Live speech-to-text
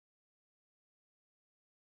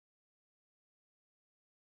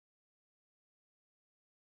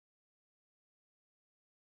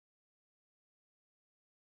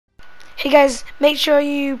Hey guys, make sure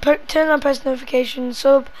you turn on post notifications,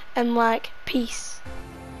 sub, and like. Peace.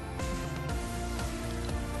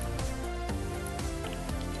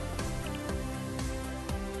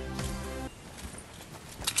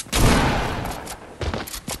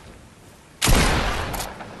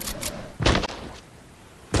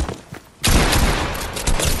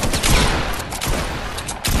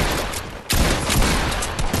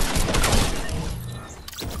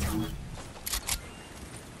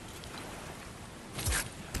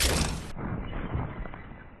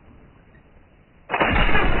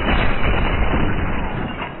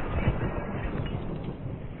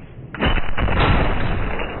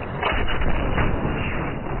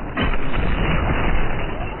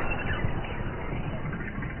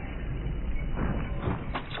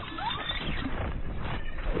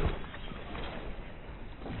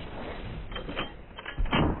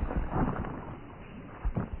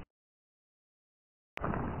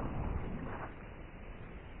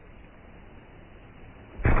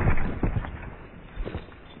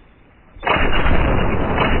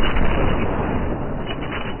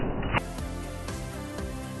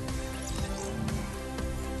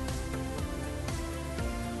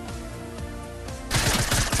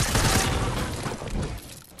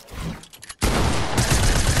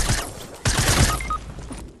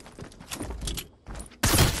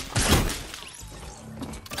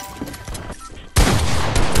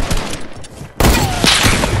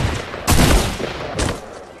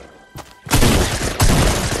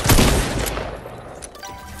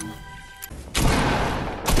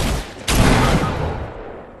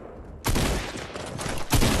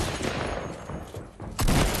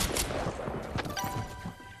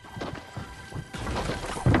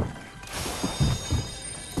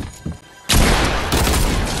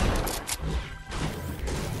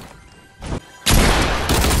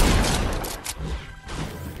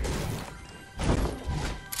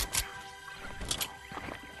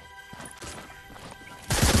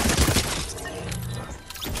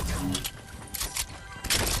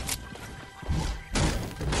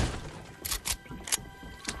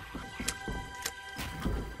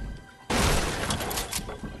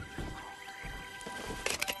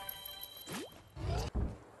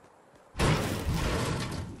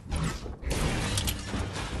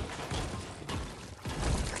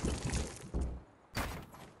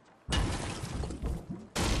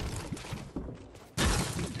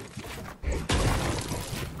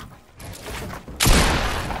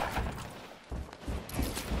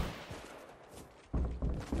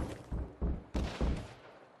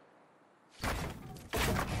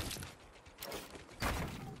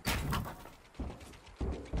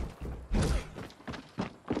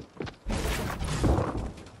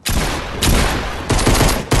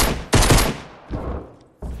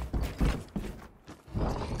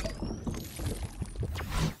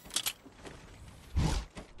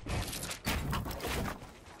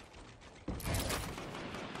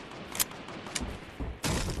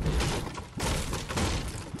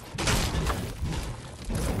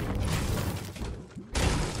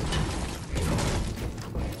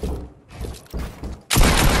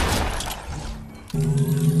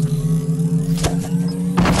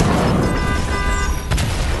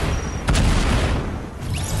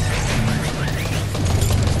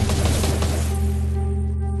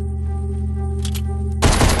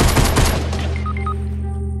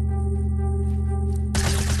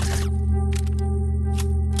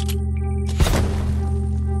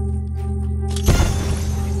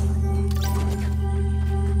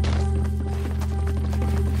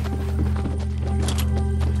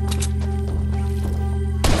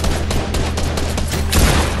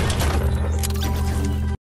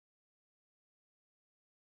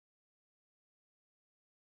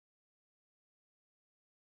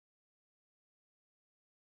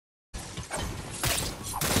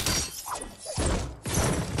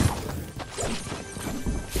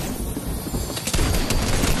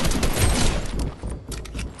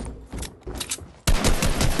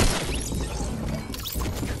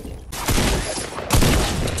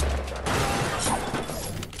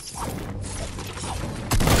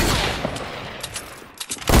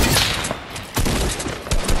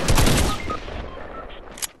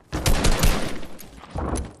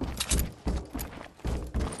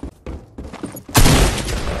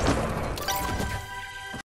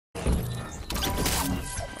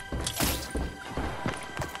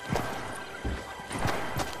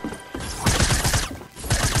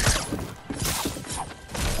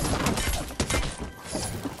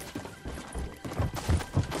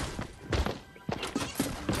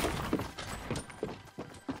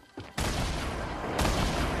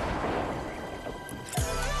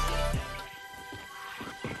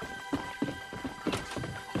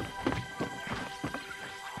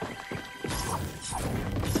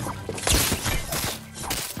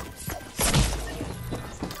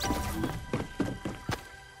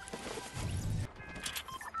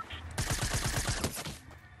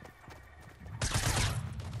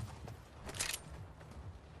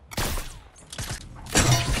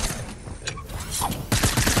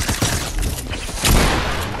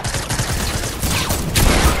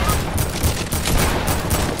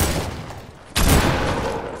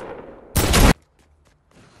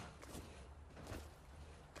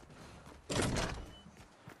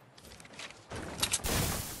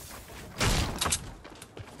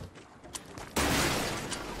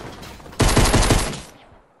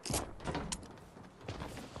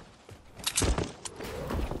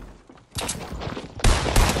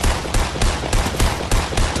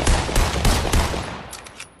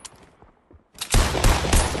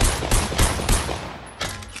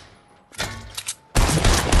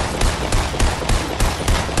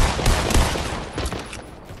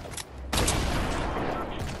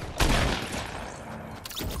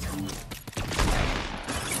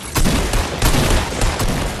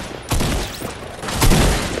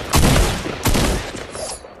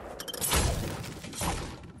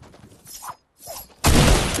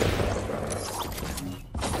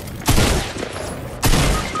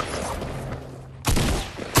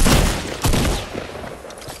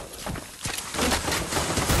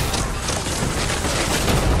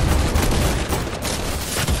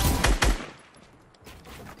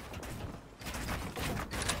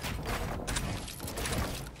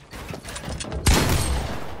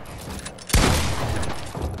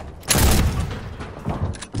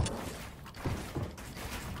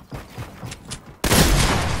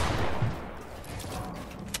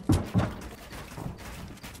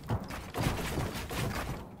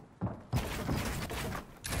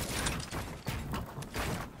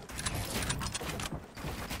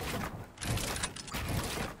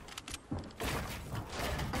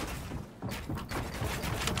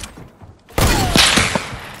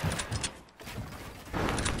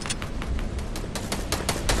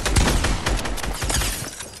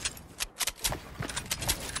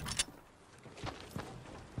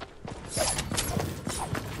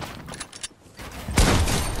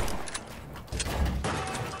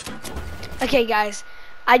 Okay guys,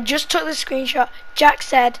 I just took the screenshot. Jack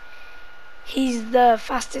said he's the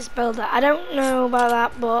fastest builder. I don't know about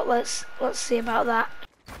that, but let's see about that.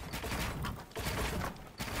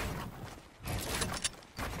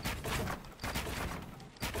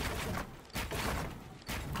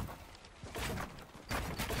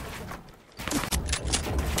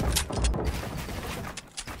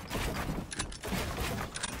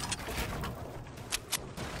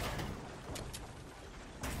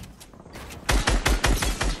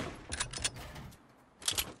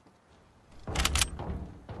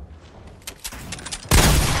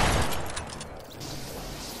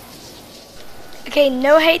 Okay,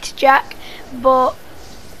 no hate to Jack, but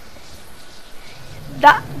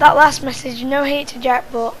that last message, no hate to Jack,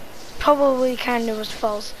 but probably kind of was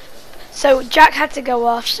false. So Jack had to go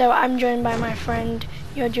off, so I'm joined by my friend,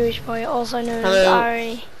 your Jewish boy, also known as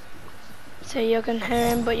Ari. So you can hear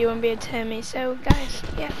him, but you won't be able to hear me. So guys,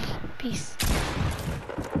 yeah, peace.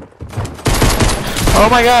 Oh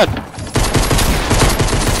my god!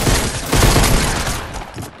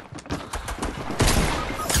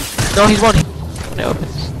 No, he's one. It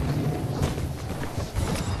opens.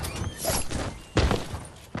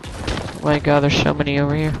 Oh my god, there's so many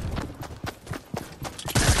over here.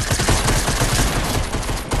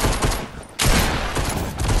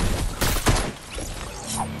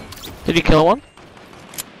 Did you kill one?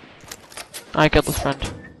 I killed his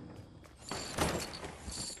friend.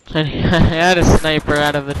 And I had a sniper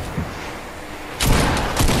out of it.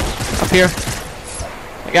 Up here.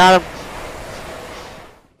 I got him.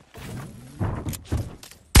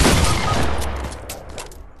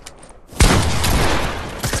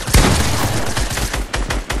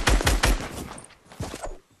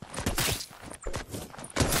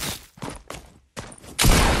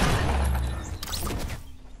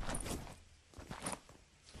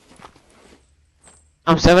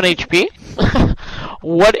 I'm 7 HP?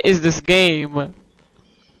 What is this game? And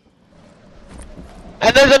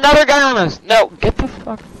there's another guy on us! No, get the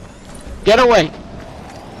fuck. Get away!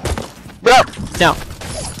 Bro! No.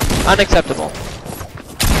 Unacceptable.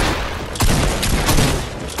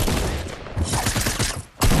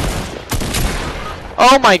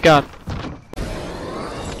 Oh my god.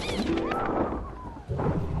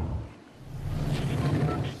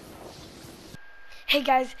 Hey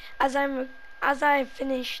guys, as I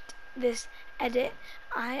finished this edit,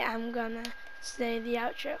 I am gonna say the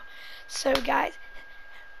outro. So guys,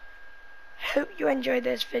 hope you enjoyed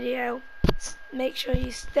this video. Make sure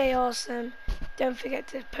you stay awesome. Don't forget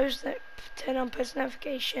to turn on post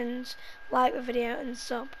notifications, like the video and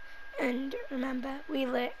sub. And remember, we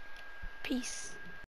lit. Peace.